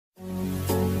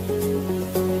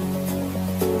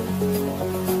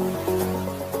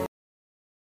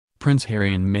Prince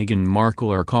Harry and Meghan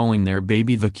Markle are calling their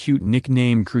baby the cute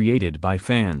nickname created by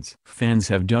fans. Fans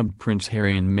have dubbed Prince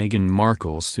Harry and Meghan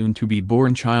Markle's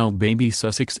soon-to-be-born child Baby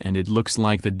Sussex, and it looks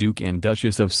like the Duke and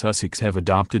Duchess of Sussex have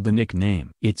adopted the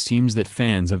nickname. It seems that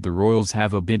fans of the royals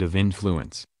have a bit of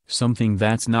influence, something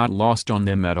that's not lost on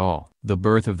them at all. The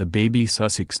birth of the Baby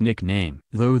Sussex nickname.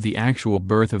 Though the actual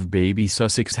birth of Baby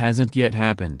Sussex hasn't yet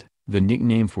happened, the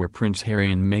nickname for Prince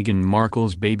Harry and Meghan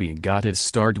Markle's baby got its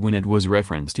start when it was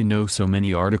referenced in so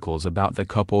many articles about the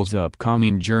couple's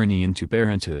upcoming journey into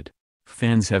parenthood.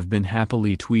 Fans have been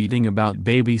happily tweeting about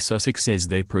Baby Sussex as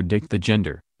they predict the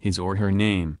gender, his or her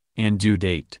name, and due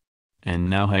date. And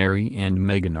now Harry and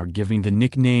Meghan are giving the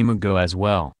nickname a go as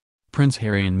well. Prince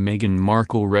Harry and Meghan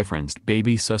Markle referenced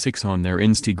Baby Sussex on their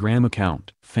Instagram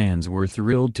account. Fans were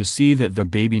thrilled to see that the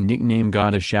baby nickname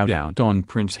got a shout-out on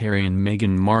Prince Harry and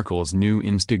Meghan Markle's new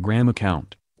Instagram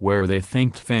account, where they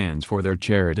thanked fans for their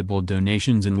charitable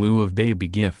donations in lieu of baby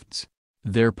gifts.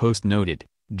 Their post noted,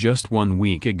 "Just 1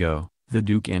 week ago, the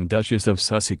Duke and Duchess of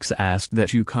Sussex asked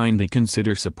that you kindly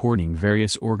consider supporting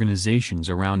various organizations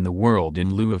around the world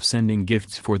in lieu of sending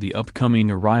gifts for the upcoming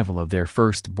arrival of their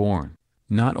firstborn.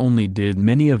 Not only did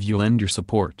many of you lend your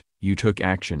support, you took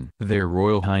action. Their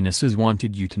Royal Highnesses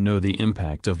wanted you to know the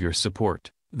impact of your support,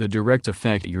 the direct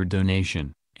effect your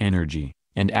donation, energy,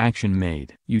 and action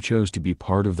made. You chose to be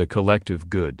part of the collective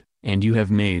good, and you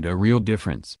have made a real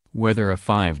difference. Whether a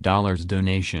 $5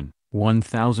 donation,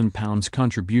 £1,000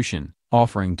 contribution,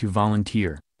 offering to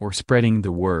volunteer, or spreading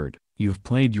the word, you've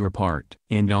played your part."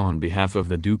 And on behalf of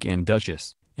the Duke and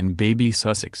Duchess, and Baby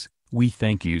Sussex, we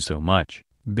thank you so much.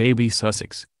 Baby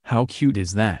Sussex, how cute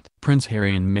is that? Prince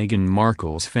Harry and Meghan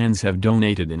Markle's fans have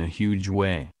donated in a huge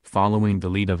way. Following the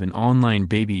lead of an online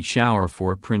baby shower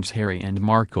for Prince Harry and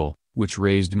Markle, which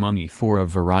raised money for a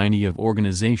variety of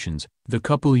organizations, the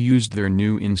couple used their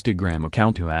new Instagram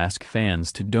account to ask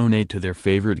fans to donate to their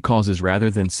favorite causes rather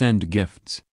than send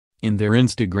gifts. In their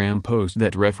Instagram post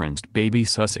that referenced Baby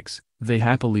Sussex, they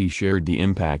happily shared the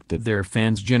impact that their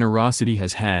fans' generosity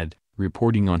has had,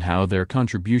 reporting on how their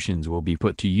contributions will be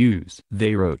put to use.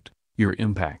 They wrote, "Your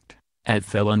impact at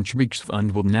Philanthropics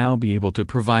Fund will now be able to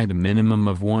provide a minimum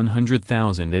of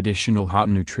 100,000 additional hot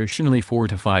nutritionally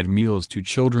fortified meals to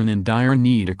children in dire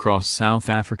need across South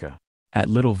Africa." At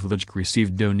Little Village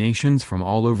received donations from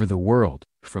all over the world,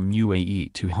 from UAE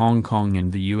to Hong Kong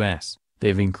and the US.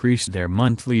 They've increased their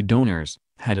monthly donors,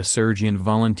 had a surge in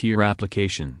volunteer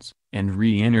applications, and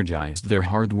re-energized their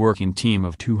hard-working team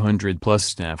of 200-plus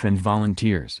staff and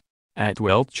volunteers. At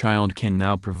Child can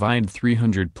now provide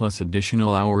 300-plus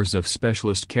additional hours of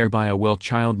specialist care by a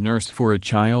well-child nurse for a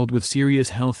child with serious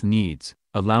health needs,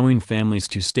 allowing families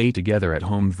to stay together at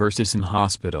home versus in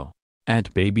hospital.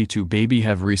 At Baby2Baby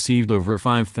have received over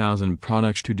 5,000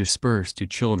 products to disperse to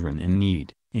children in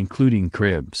need, including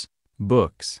cribs,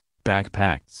 books,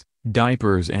 backpacks,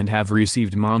 diapers, and have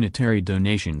received monetary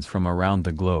donations from around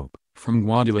the globe. From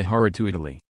Guadalajara to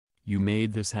Italy. You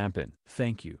made this happen.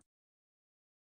 Thank you.